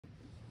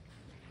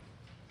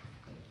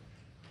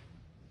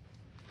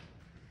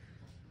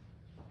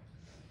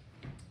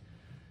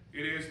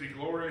It is the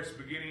glorious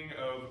beginning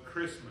of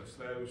Christmas,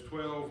 those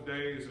 12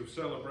 days of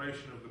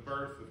celebration of the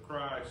birth of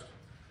Christ,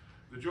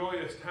 the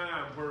joyous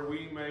time where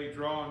we may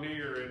draw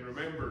near and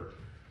remember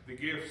the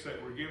gifts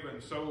that were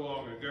given so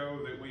long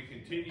ago that we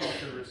continue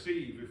to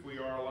receive if we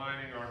are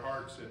aligning our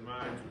hearts and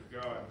minds with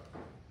God.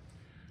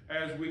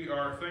 As we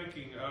are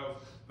thinking of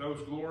those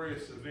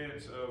glorious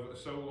events of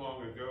so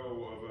long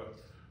ago, of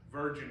a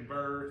virgin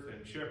birth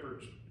and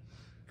shepherds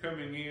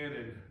coming in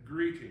and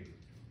greeting,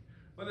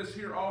 let us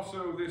hear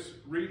also this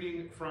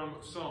reading from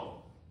Psalm.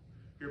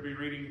 We'll be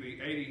reading the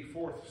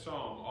 84th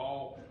Psalm,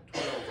 all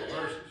 12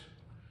 verses.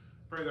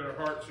 Pray that our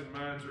hearts and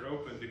minds are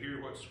open to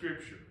hear what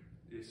Scripture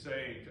is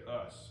saying to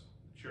us,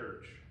 the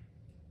church.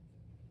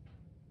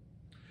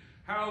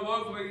 How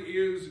lovely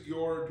is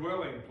your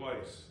dwelling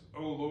place,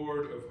 O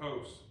Lord of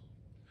hosts.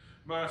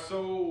 My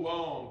soul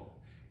longed,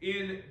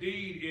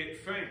 indeed it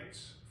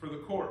faints, for the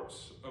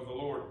courts of the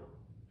Lord.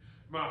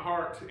 My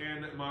heart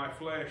and my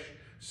flesh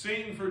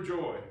sing for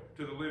joy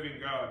to the living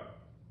God.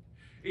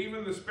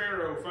 Even the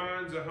sparrow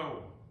finds a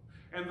home,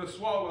 and the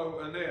swallow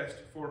a nest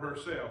for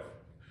herself,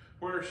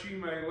 where she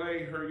may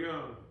lay her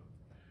young.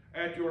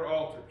 At your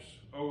altars,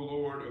 O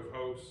Lord of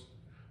hosts,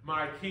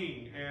 my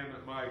King and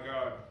my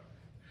God.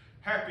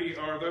 Happy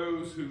are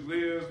those who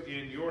live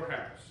in your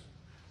house,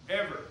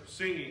 ever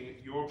singing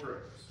your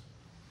praise.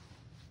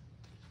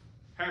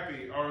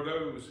 Happy are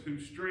those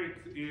whose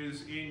strength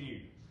is in you,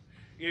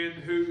 in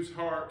whose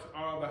heart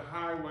are the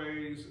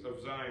highways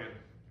of Zion.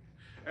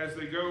 As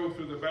they go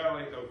through the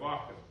valley of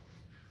Baca,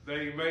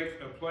 they make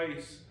a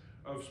place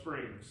of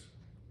springs.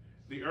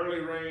 The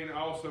early rain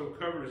also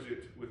covers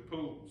it with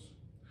pools.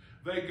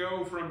 They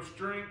go from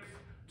strength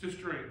to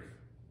strength.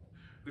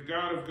 The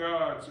God of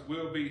gods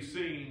will be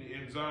seen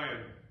in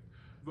Zion.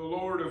 The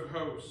Lord of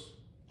hosts,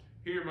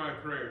 hear my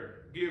prayer.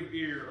 Give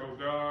ear, O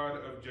God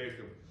of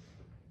Jacob.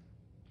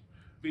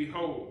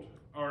 Behold,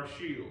 our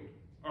shield,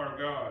 our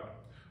God.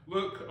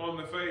 Look on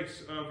the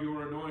face of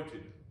your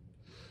anointed.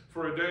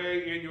 For a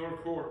day in your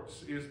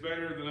courts is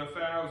better than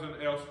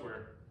 1,000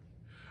 elsewhere.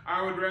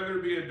 I would rather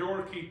be a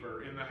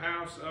doorkeeper in the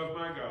house of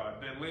my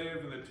God than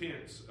live in the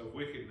tents of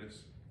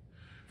wickedness.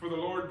 For the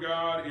Lord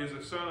God is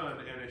a sun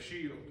and a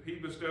shield. He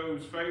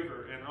bestows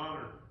favor and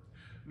honor.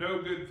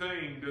 No good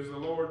thing does the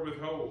Lord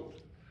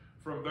withhold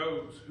from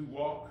those who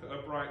walk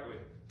uprightly.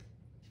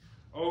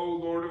 O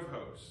Lord of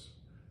hosts,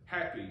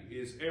 happy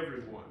is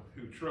everyone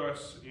who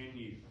trusts in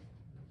you.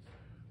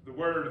 The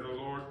word of the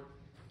Lord.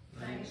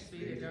 Thanks be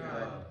to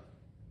God.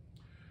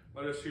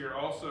 Let us hear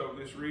also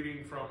this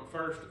reading from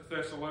 1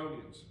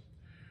 Thessalonians.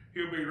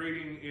 He'll be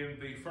reading in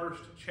the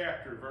first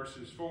chapter,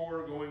 verses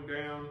 4, going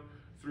down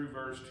through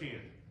verse 10.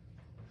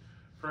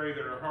 Pray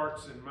that our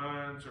hearts and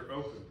minds are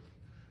open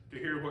to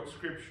hear what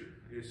Scripture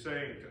is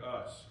saying to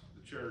us,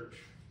 the church.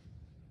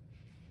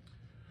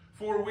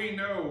 For we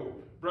know,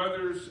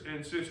 brothers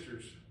and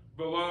sisters,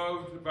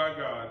 beloved by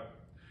God,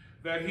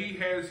 that He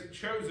has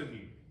chosen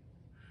you,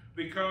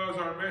 because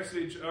our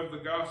message of the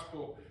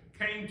gospel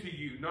came to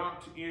you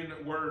not in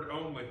word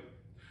only,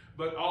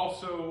 but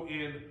also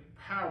in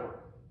power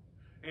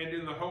and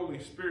in the Holy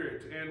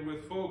Spirit and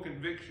with full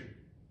conviction,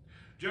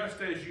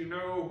 just as you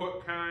know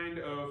what kind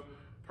of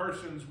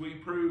persons we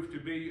proved to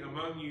be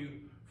among you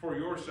for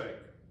your sake.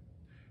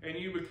 And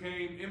you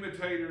became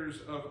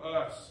imitators of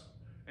us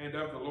and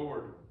of the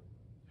Lord.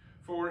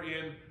 For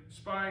in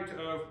spite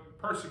of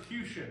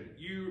persecution,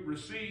 you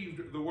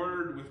received the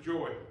word with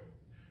joy,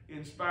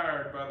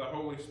 inspired by the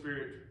Holy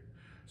Spirit,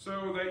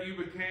 so that you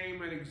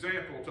became an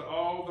example to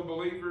all the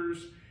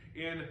believers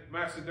in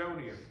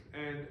Macedonia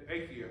and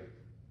Achaia.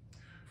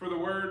 For the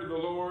word of the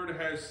Lord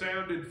has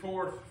sounded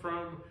forth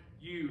from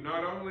you,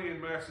 not only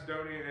in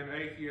Macedonia and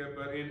Achaia,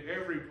 but in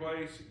every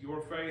place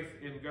your faith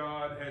in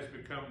God has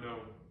become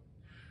known,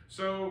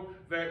 so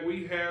that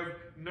we have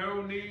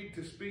no need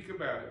to speak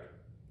about it.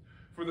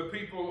 For the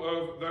people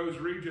of those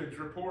regions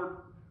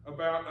report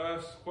about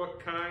us what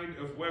kind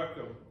of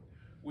welcome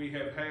we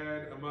have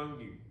had among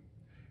you,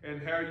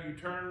 and how you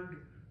turned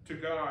to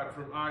God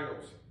from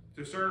idols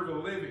to serve a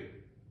living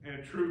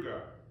and true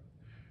God,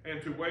 and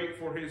to wait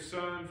for His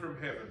Son from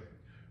heaven,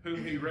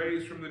 whom He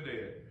raised from the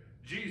dead,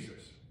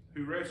 Jesus,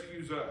 who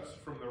rescues us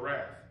from the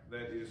wrath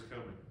that is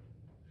coming.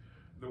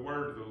 The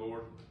word of the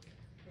Lord.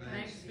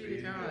 Thanks be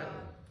to God.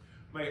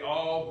 May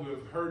all who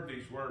have heard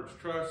these words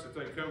trust that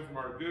they come from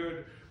our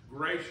good,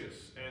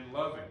 gracious, and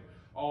loving,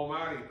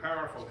 almighty,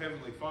 powerful,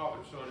 heavenly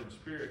Father, Son, and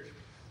Spirit,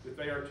 that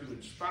they are to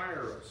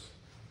inspire us,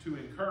 to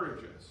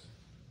encourage us,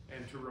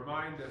 and to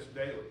remind us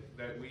daily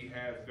that we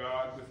have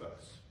God with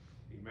us,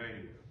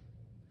 Emmanuel.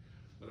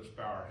 Let us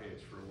bow our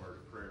heads for a word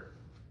of prayer.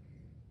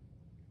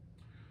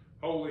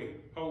 Holy,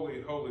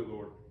 holy, holy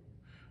Lord,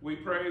 we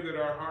pray that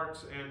our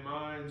hearts and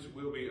minds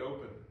will be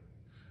open,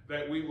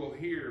 that we will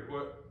hear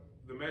what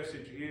the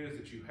message is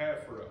that you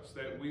have for us,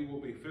 that we will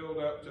be filled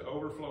up to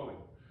overflowing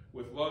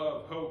with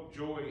love, hope,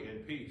 joy,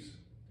 and peace,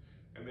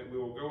 and that we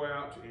will go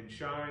out and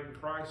shine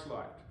Christ's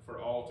light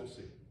for all to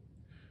see.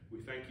 We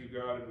thank you,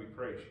 God, and we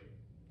praise you.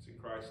 It's in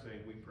Christ's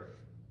name we pray.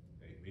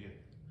 Amen.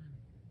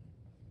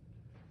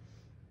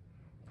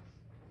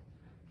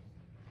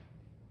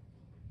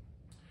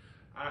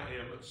 I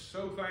am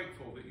so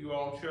thankful that you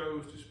all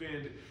chose to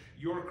spend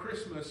your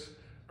Christmas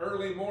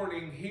early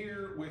morning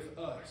here with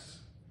us.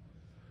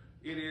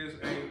 It is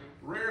a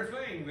rare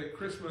thing that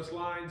Christmas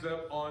lines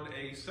up on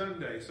a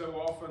Sunday. So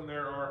often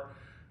there are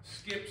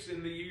skips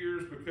in the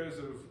years because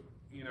of,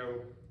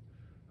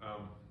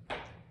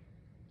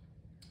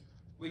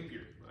 leap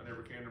year. I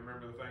never can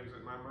remember the things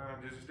that my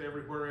mind is just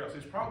everywhere else.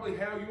 It's probably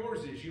how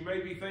yours is. You may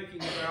be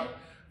thinking about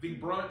the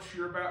brunch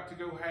you're about to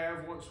go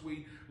have once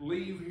we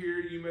leave here.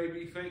 You may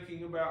be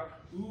thinking about,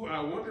 ooh, I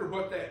wonder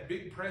what that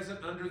big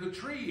present under the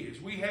tree is.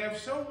 We have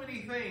so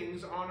many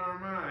things on our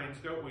minds,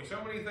 don't we?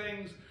 So many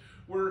things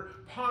we're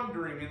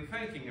pondering and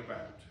thinking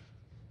about.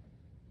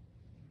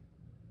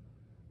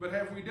 But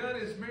have we done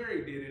as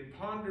Mary did and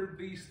pondered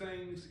these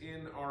things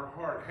in our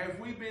heart? Have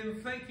we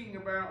been thinking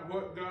about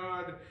what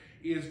God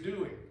is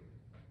doing?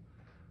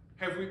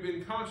 Have we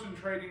been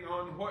concentrating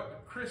on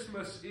what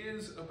Christmas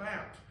is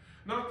about?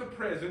 Not the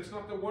presents,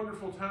 not the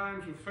wonderful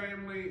times with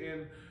family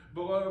and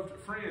beloved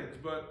friends,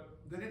 but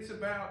that it's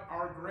about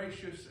our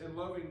gracious and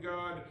loving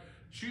God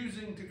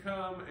choosing to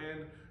come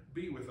and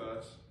be with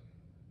us.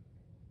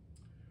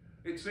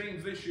 It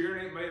seems this year,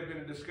 and it may have been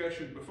a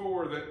discussion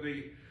before, that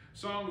the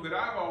song that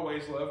I've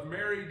always loved,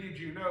 Mary Did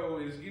You Know,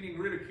 is getting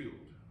ridiculed.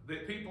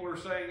 That people are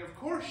saying, of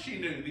course she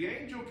knew. The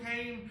angel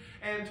came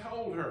and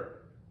told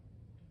her.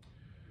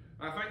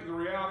 I think the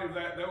reality of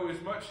that, though,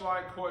 is much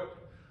like what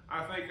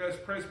I think us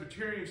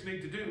Presbyterians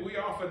need to do. We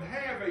often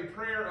have a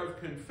prayer of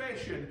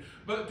confession,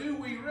 but do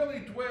we really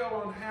dwell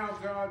on how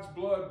God's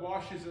blood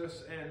washes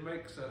us and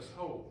makes us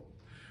whole?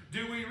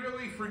 Do we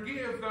really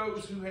forgive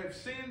those who have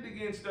sinned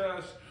against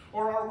us,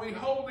 or are we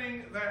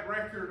holding that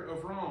record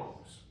of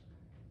wrongs?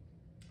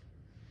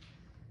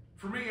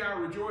 For me, I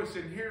rejoice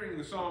in hearing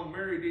the song,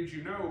 Mary Did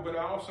You Know, but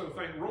I also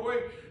think,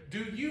 Roy,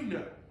 do you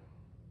know?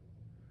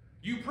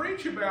 You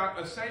preach about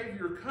a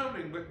Savior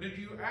coming, but did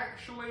you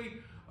actually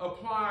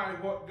apply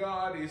what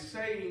God is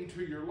saying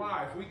to your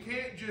life? We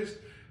can't just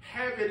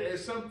have it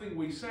as something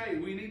we say.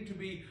 We need to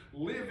be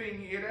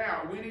living it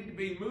out. We need to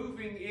be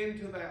moving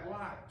into that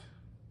light.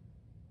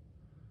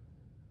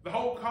 The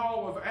whole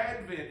call of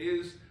Advent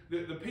is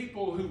that the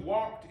people who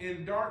walked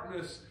in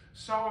darkness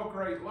saw a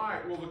great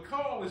light. Well, the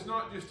call is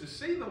not just to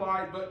see the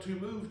light, but to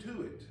move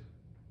to it.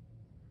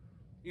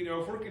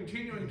 If we're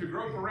continuing to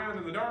grope around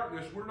in the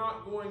darkness, we're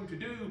not going to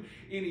do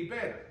any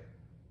better.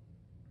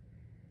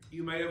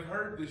 You may have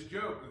heard this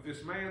joke that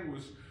this man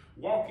was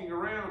walking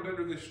around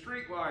under this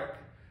street light.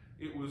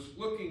 It was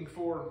looking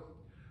for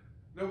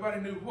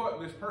nobody knew what,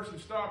 and this person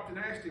stopped and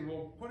asked him,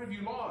 well, what have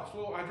you lost?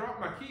 Well, I dropped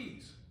my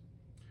keys.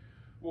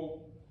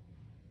 Well,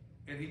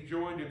 and he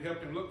joined and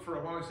helped him look for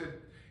a while. He said,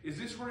 is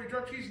this where you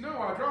dropped keys? No,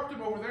 I dropped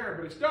them over there,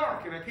 but it's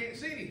dark and I can't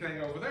see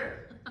anything over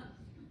there.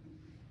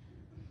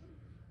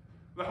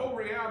 The whole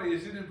reality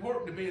is it's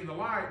important to be in the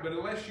light, but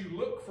unless you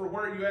look for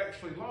where you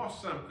actually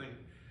lost something,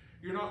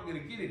 you're not going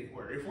to get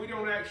anywhere. If we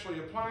don't actually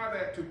apply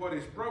that to what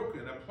is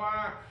broken,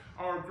 apply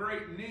our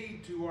great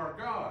need to our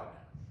God.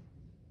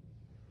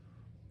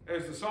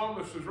 As the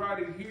psalmist was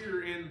writing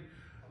here in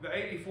the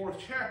 84th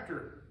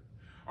chapter,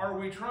 are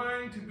we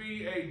trying to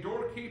be a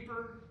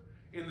doorkeeper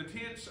in the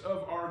tents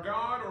of our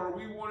God, or are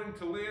we wanting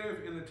to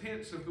live in the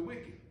tents of the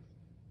wicked?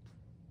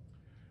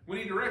 We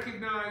need to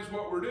recognize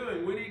what we're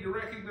doing. We need to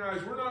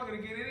recognize we're not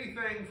going to get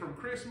anything from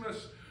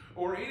Christmas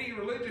or any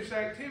religious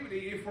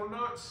activity if we're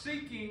not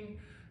seeking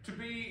to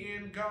be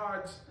in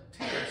God's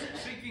tent,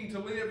 seeking to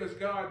live as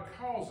God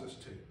calls us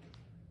to.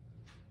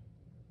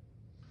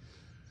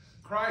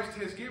 Christ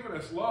has given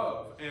us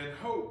love and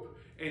hope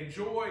and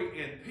joy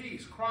and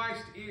peace.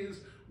 Christ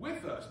is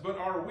with us, but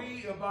are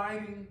we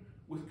abiding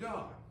with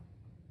God?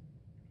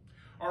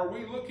 Are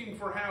we looking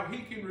for how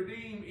He can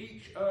redeem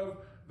each of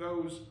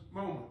those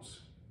moments?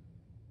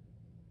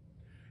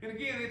 And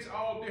again, it's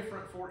all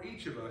different for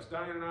each of us.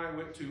 Diane and I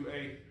went to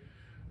a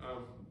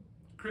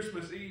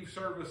Christmas Eve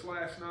service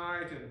last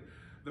night, and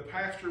the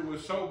pastor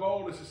was so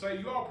bold as to say,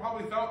 you all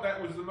probably thought that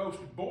was the most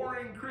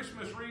boring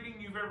Christmas reading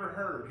you've ever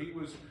heard. He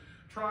was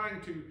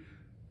trying to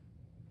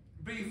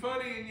be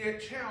funny and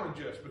yet challenge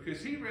us,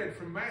 because he read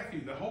from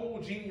Matthew, the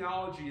whole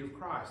genealogy of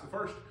Christ, the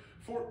first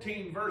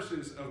 14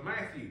 verses of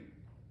Matthew.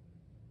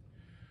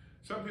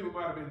 Some people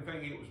might have been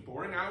thinking it was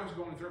boring. I was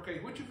going through, okay,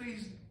 which of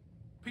these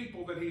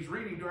people that he's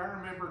reading do I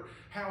remember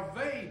how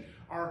they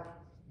are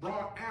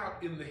brought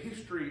out in the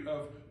history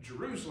of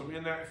Jerusalem,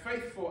 in that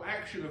faithful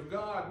action of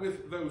God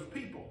with those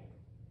people?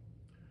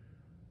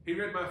 He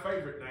read my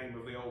favorite name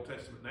of the Old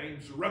Testament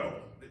name, Zerubbabel.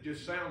 It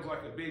just sounds like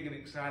a big and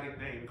exciting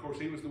name. Of course,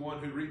 he was the one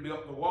who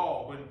rebuilt the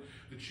wall when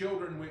the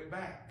children went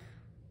back.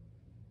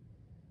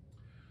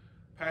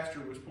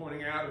 Pastor was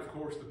pointing out, of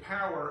course, the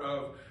power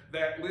of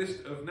that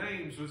list of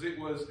names was it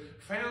was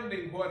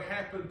founding what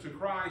happened to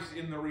Christ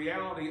in the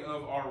reality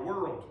of our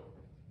world.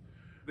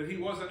 That he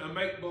wasn't a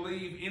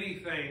make-believe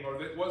anything, or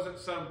that wasn't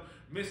some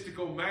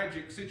mystical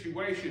magic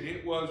situation.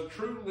 It was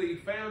truly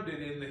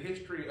founded in the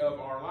history of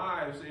our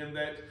lives, and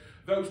that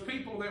those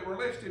people that were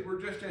listed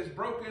were just as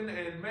broken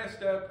and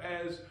messed up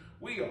as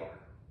we are.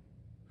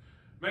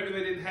 Maybe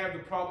they didn't have the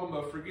problem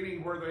of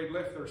forgetting where they'd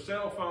left their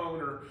cell phone,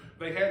 or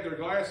they had their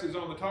glasses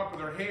on the top of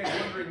their head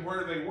wondering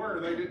where they were.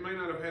 They may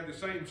not have had the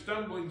same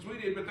stumblings we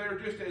did, but they were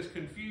just as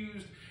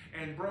confused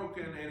and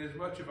broken and as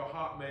much of a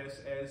hot mess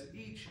as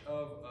each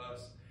of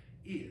us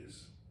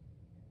is.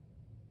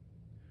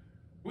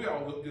 We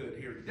all look good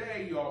here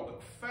today. You all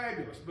look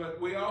fabulous.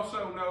 But we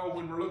also know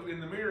when we're looking in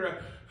the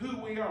mirror who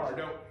we are,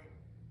 don't we?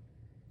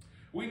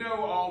 We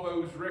know all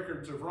those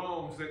records of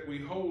wrongs that we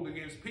hold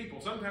against people,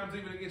 sometimes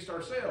even against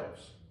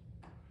ourselves.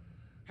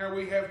 How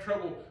we have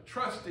trouble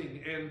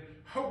trusting and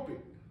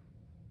hoping.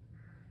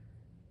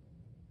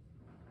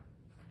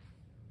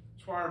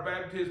 That's why our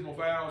baptismal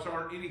vows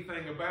aren't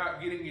anything about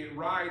getting it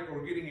right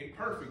or getting it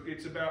perfect.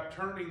 It's about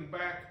turning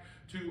back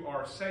to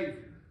our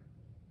Savior.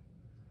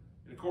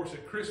 And of course,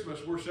 at Christmas,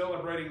 we're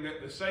celebrating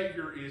that the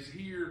Savior is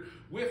here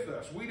with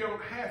us. We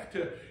don't have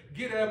to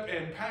get up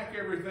and pack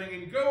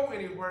everything and go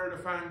anywhere to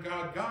find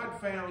God. God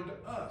found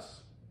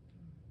us.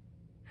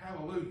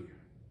 Hallelujah.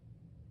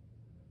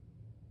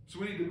 So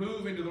we need to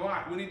move into the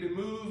light. We need to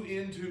move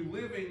into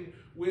living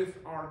with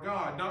our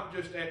God, not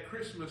just at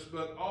Christmas,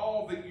 but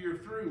all the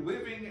year through,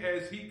 living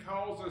as He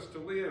calls us to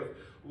live,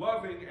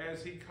 loving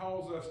as He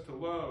calls us to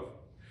love,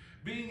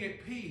 being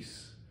at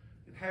peace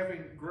and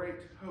having great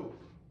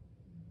hope.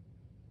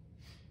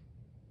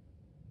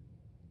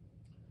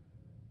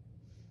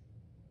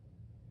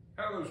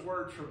 How do those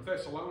words from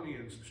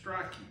Thessalonians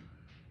strike you?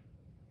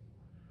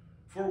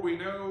 For we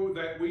know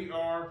that we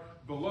are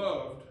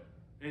beloved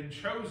and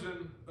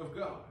chosen of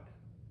God.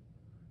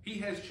 He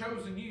has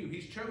chosen you.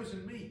 He's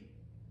chosen me.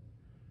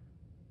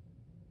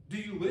 Do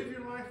you live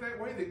your life that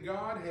way, that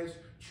God has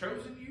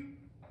chosen you?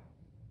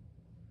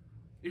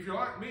 If you're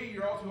like me,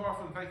 you're all too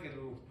often thinking,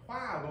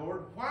 why,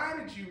 Lord? Why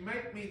did you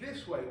make me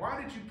this way?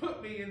 Why did you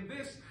put me in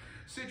this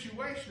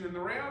situation? And the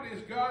reality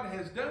is God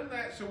has done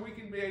that so we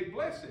can be a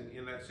blessing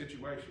in that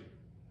situation.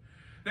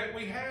 That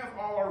we have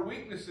all our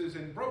weaknesses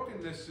and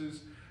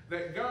brokennesses,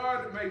 that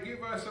God may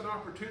give us an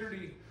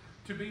opportunity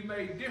to be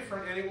made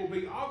different, and it will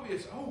be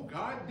obvious, oh,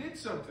 God did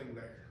something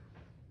there.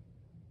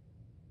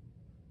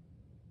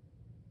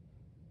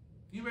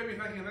 You may be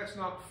thinking that's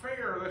not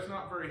fair, or that's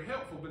not very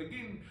helpful, but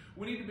again,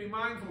 we need to be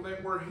mindful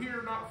that we're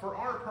here not for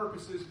our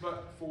purposes,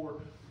 but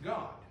for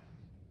God.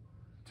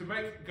 To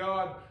make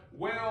God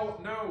well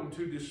known,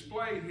 to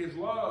display His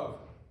love,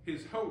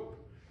 His hope,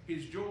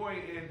 His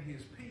joy, and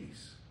His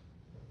peace.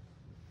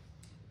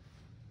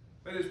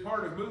 That is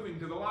part of moving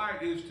to the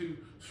light, is to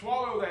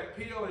swallow that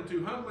pill and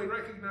to humbly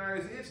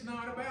recognize it's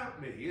not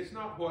about me. It's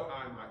not what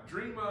I might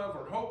dream of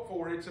or hope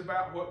for. It's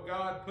about what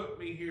God put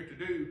me here to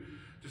do,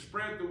 to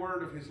spread the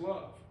word of His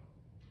love.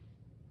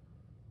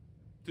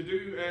 To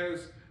do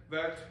as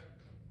that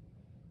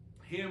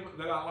hymn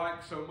that I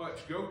like so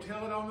much, go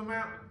tell it on the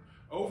mountain,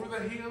 over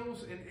the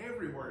hills and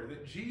everywhere,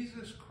 that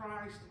Jesus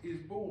Christ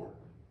is born.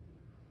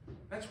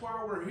 That's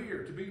why we're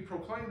here, to be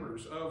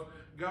proclaimers of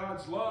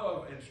God's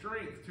love and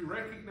strength, to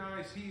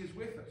recognize He is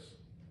with us.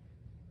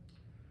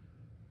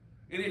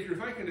 And if you're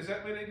thinking, does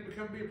that mean I need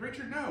to be a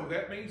preacher? No,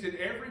 that means in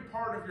every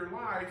part of your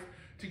life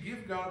to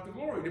give God the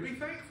glory, to be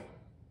thankful.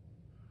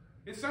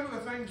 It's some of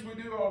the things we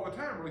do all the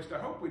time, or at least I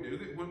hope we do,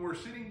 that when we're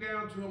sitting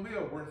down to a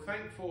meal, we're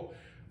thankful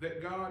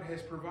that God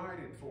has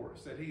provided for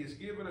us, that He has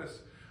given us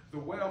the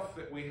wealth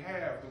that we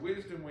have, the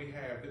wisdom we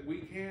have, that we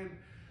can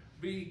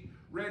be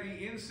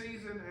ready in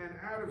season and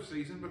out of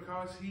season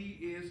because He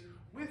is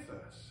with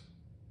us.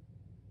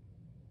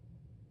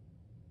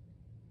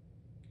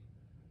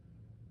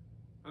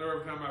 I know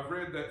every time I've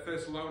read that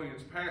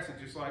Thessalonians passage,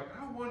 it's like,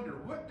 I wonder,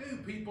 what do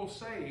people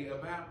say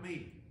about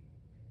me?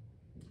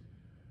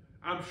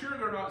 I'm sure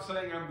they're not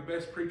saying I'm the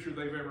best preacher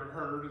they've ever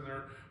heard, and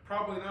they're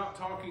probably not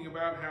talking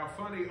about how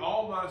funny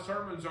all my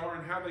sermons are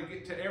and how they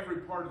get to every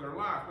part of their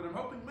life, but I'm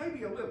hoping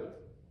maybe a little.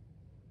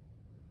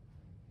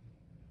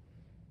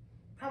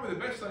 Probably the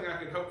best thing I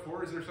could hope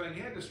for is they're saying,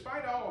 yeah,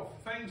 despite all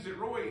the things that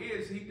Roy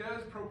is, he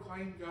does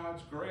proclaim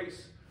God's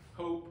grace,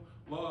 hope,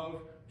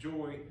 love,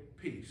 joy,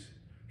 peace.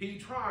 He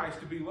tries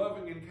to be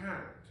loving and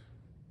kind.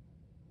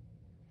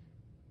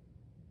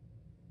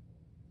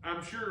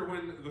 I'm sure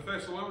when the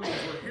Thessalonians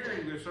were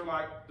hearing this, they're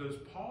like, does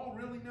Paul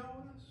really know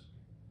us?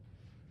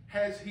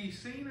 Has he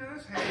seen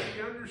us? Has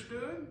he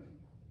understood?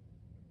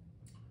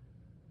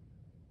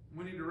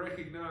 We need to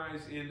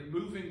recognize in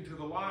moving to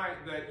the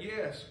light that,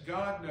 yes,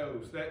 God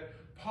knows, that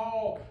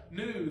Paul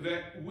knew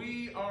that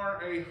we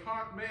are a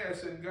hot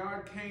mess and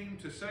God came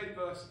to save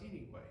us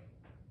anyway.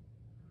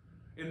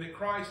 And that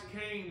Christ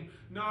came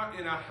not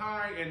in a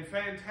high and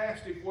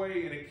fantastic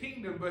way in a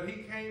kingdom, but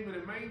He came in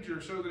a manger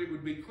so that it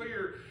would be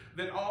clear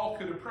that all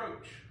could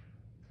approach.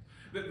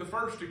 That the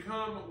first to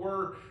come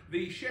were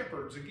the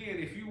shepherds. Again,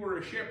 if you were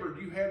a shepherd,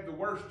 you had the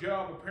worst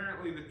job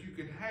apparently that you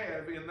could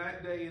have in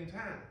that day and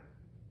time.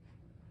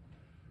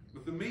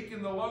 But the meek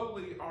and the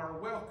lowly are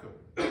welcome.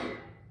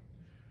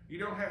 You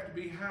don't have to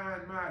be high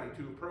and mighty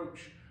to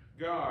approach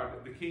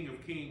God, the King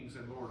of Kings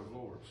and Lord of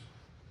Lords.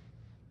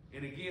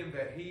 And again,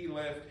 that He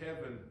left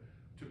heaven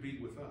to be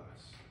with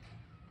us.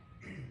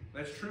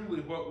 That's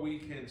truly what we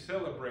can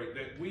celebrate,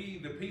 that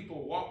we, the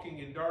people walking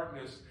in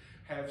darkness,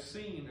 have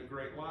seen a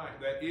great light,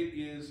 that it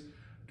is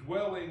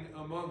dwelling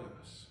among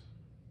us.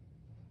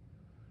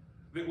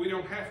 That we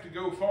don't have to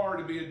go far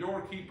to be a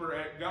doorkeeper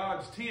at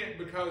God's tent,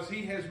 because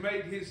He has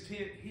made His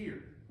tent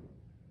here.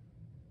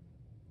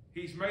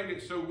 He's made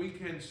it so we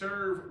can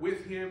serve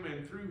with Him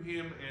and through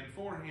Him and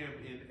for Him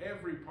in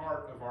every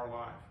part of our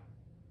life.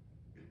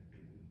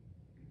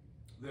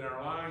 That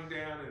our lying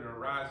down and our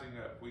rising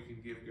up, we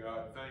can give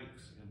God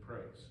thanks and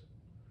praise.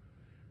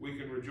 We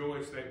can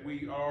rejoice that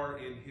we are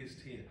in His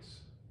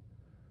tents,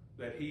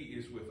 that He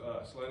is with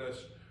us. Let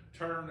us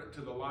turn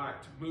to the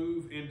light,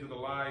 move into the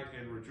light,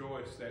 and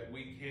rejoice that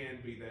we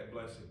can be that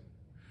blessing.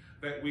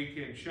 That we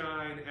can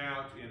shine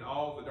out in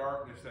all the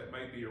darkness that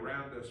may be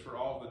around us, for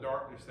all the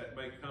darkness that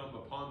may come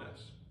upon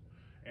us,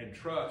 and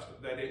trust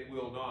that it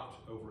will not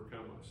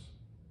overcome us.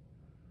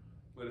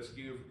 Let us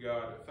give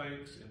God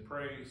thanks and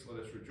praise.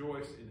 Let us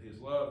rejoice in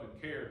His love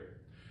and care.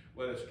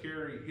 Let us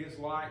carry His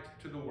light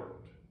to the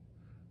world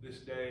this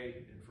day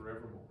and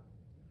forevermore.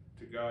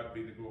 To God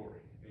be the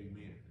glory.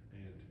 Amen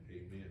and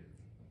amen.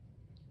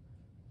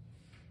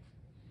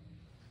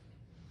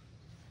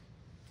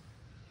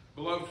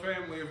 Beloved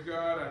family of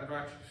God, I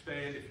invite you to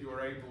stand, if you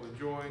are able, and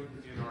join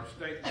in our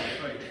statement of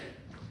faith,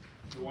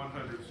 the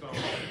 100th Psalm.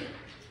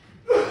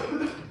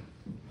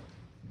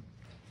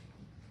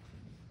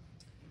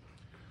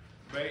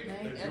 Make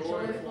a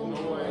joyful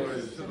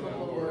noise to the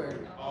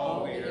Lord,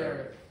 all the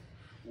earth.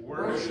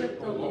 Worship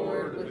the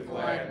Lord with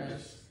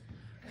gladness.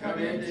 Come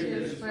into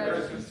His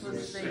presence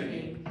with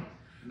singing.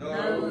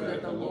 Know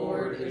that the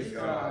Lord is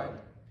God.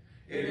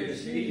 It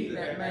is He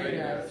that made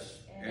us,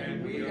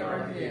 and we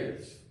are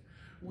His.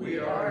 We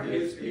are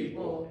His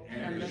people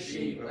and the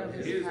sheep of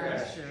His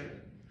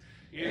pasture.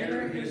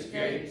 Enter His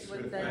gates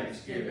with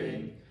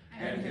thanksgiving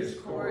and His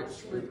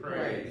courts with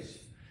praise.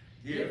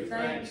 Give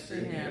thanks to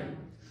Him.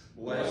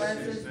 Bless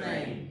His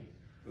name.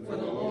 For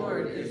the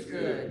Lord is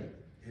good.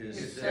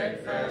 His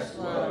steadfast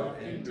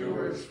love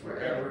endures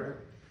forever,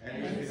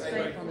 and His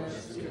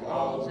faithfulness to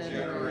all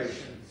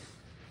generations.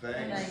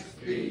 Thanks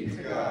be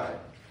to God.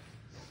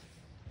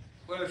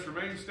 Let us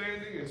remain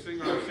standing and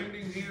sing our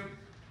singing hymn,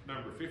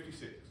 number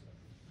 56.